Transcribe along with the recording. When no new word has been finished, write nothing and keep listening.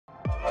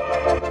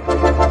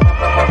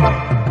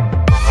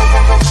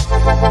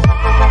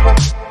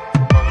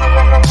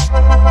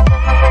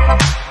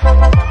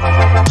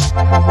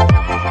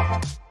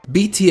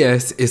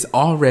BTS is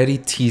already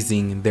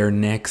teasing their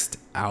next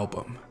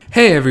album.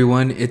 Hey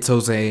everyone, it's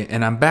Jose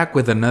and I'm back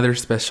with another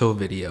special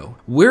video.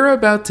 We're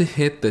about to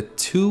hit the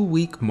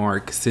 2-week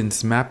mark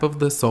since Map of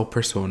the Soul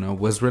Persona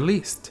was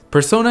released.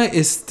 Persona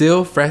is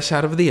still fresh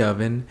out of the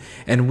oven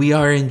and we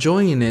are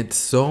enjoying it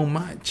so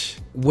much.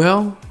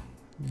 Well,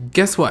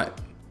 guess what?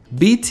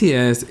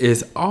 BTS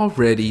is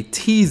already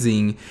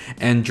teasing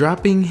and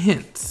dropping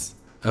hints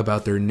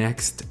about their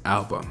next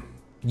album.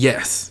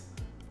 Yes,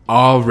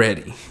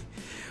 already.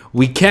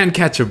 We can't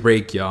catch a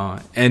break, y'all,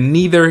 and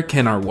neither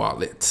can our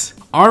wallets.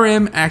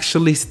 RM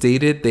actually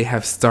stated they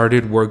have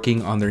started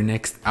working on their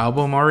next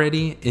album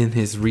already in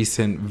his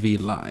recent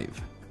V-Live.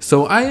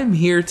 So I am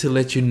here to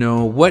let you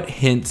know what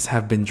hints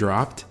have been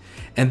dropped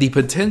and the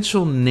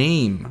potential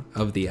name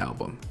of the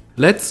album.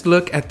 Let's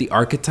look at the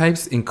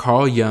archetypes in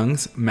Carl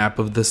Jung's Map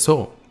of the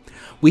Soul.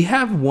 We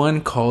have one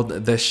called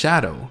the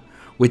Shadow,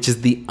 which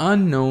is the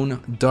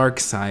unknown dark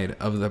side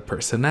of the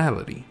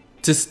personality.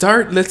 To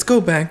start, let's go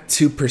back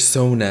to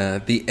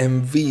Persona, the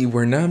MV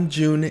where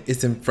Namjoon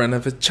is in front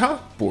of a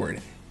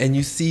chalkboard and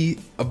you see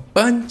a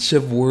bunch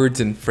of words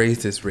and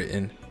phrases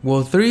written.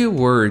 Well, 3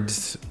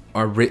 words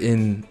are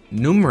written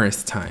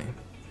numerous times: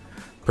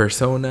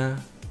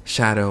 Persona,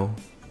 Shadow,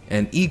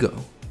 and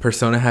Ego.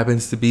 Persona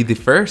happens to be the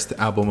first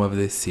album of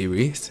this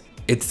series.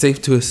 It's safe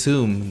to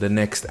assume the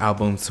next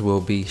albums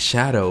will be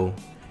Shadow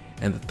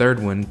and the third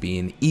one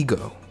being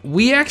Ego.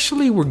 We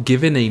actually were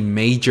given a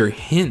major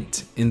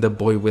hint in the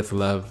Boy With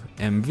Love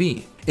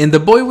MV. In the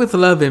Boy With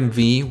Love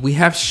MV, we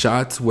have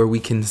shots where we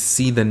can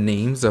see the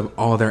names of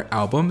all their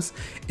albums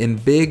in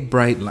big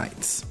bright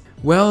lights.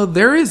 Well,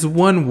 there is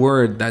one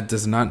word that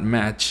does not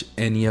match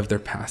any of their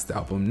past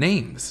album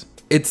names.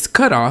 It's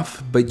cut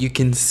off, but you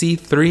can see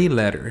 3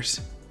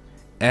 letters: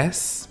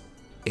 S,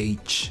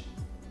 H,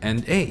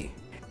 and A.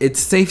 It's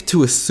safe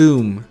to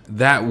assume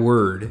that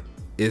word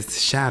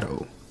is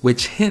Shadow,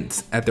 which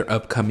hints at their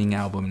upcoming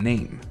album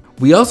name.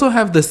 We also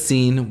have the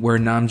scene where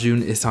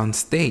Namjoon is on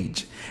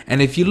stage,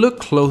 and if you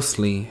look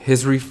closely,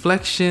 his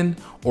reflection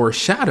or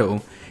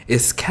shadow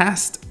is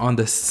cast on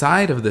the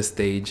side of the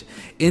stage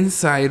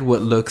inside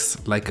what looks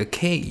like a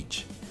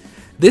cage.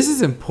 This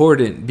is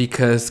important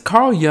because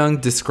Carl Jung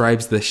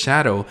describes the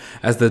shadow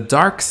as the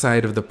dark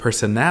side of the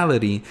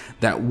personality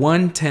that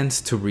one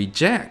tends to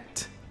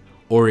reject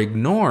or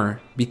ignore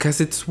because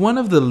it's one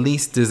of the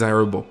least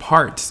desirable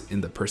parts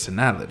in the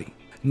personality.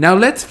 Now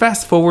let's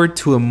fast forward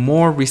to a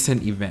more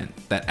recent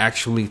event that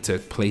actually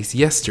took place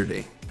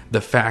yesterday, the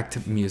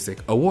Fact Music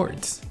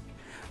Awards.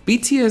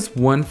 BTS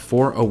won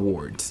 4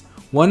 awards,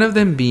 one of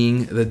them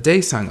being the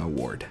Daesang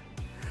Award,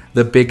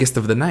 the biggest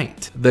of the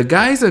night. The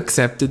guys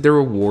accepted their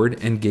award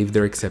and gave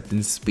their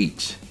acceptance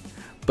speech,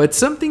 but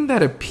something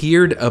that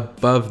appeared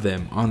above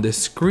them on the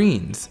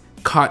screens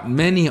caught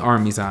many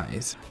ARMY's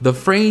eyes. The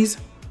phrase,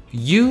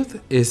 "Youth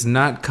is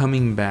not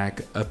coming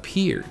back,"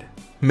 appeared.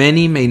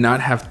 Many may not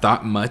have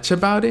thought much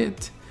about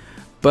it,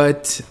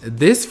 but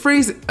this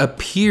phrase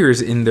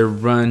appears in the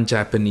Run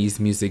Japanese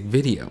music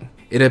video.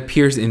 It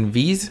appears in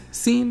V's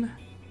scene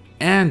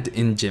and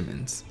in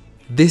Jimin's.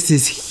 This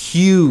is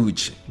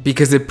huge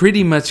because it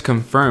pretty much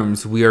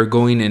confirms we are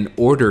going in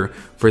order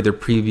for their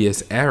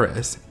previous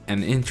eras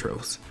and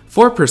intros.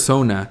 For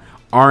Persona,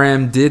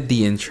 RM did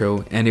the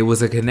intro and it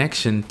was a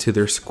connection to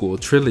their school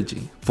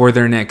trilogy. For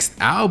their next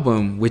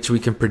album, which we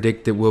can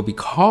predict it will be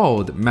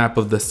called Map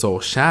of the Soul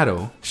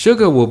Shadow,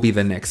 Suga will be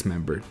the next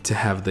member to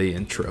have the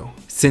intro,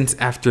 since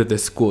after the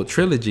school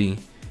trilogy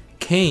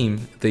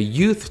came the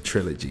youth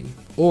trilogy,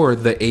 or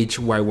the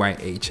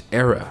HYYH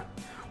era,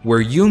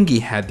 where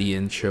Yoongi had the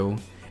intro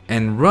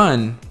and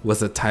Run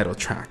was a title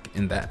track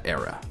in that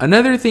era.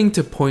 Another thing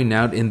to point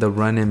out in the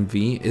Run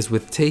MV is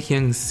with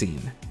Taehyung's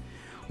scene.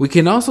 We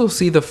can also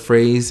see the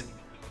phrase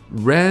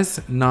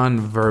res non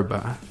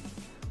verba,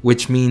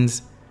 which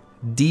means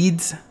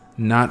deeds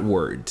not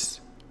words,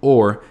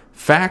 or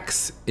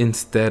facts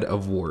instead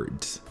of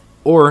words,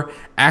 or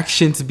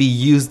actions be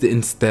used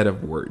instead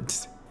of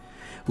words.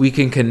 We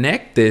can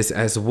connect this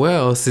as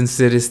well since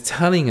it is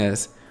telling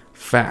us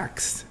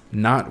facts,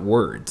 not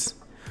words.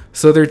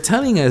 So they're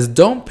telling us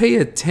don't pay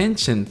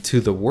attention to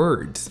the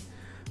words.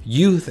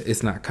 Youth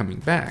is not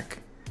coming back,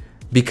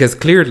 because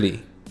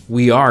clearly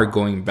we are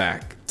going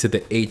back to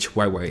the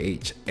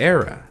HYYH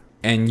era,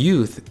 and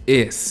youth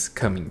is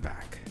coming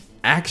back.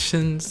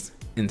 Actions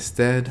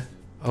instead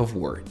of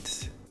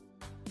words.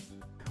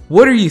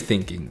 What are you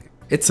thinking?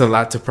 It's a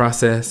lot to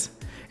process.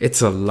 It's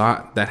a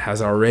lot that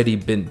has already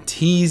been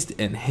teased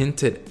and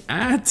hinted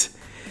at,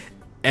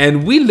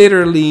 and we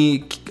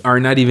literally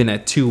are not even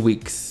at 2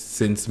 weeks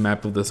since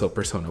Map of the Soul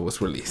Persona was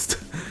released.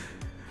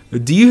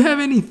 Do you have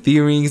any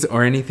theories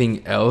or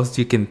anything else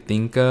you can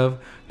think of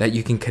that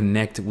you can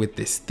connect with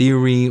this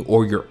theory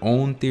or your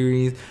own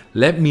theories?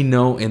 Let me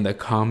know in the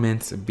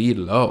comments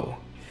below.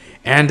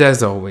 And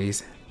as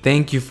always,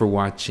 thank you for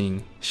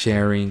watching,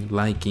 sharing,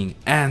 liking,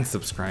 and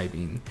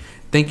subscribing.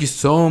 Thank you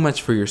so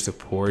much for your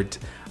support.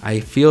 I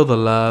feel the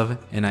love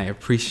and I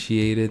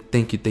appreciate it.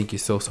 Thank you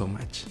so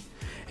much.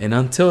 And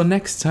until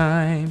next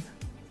time,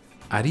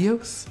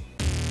 adios.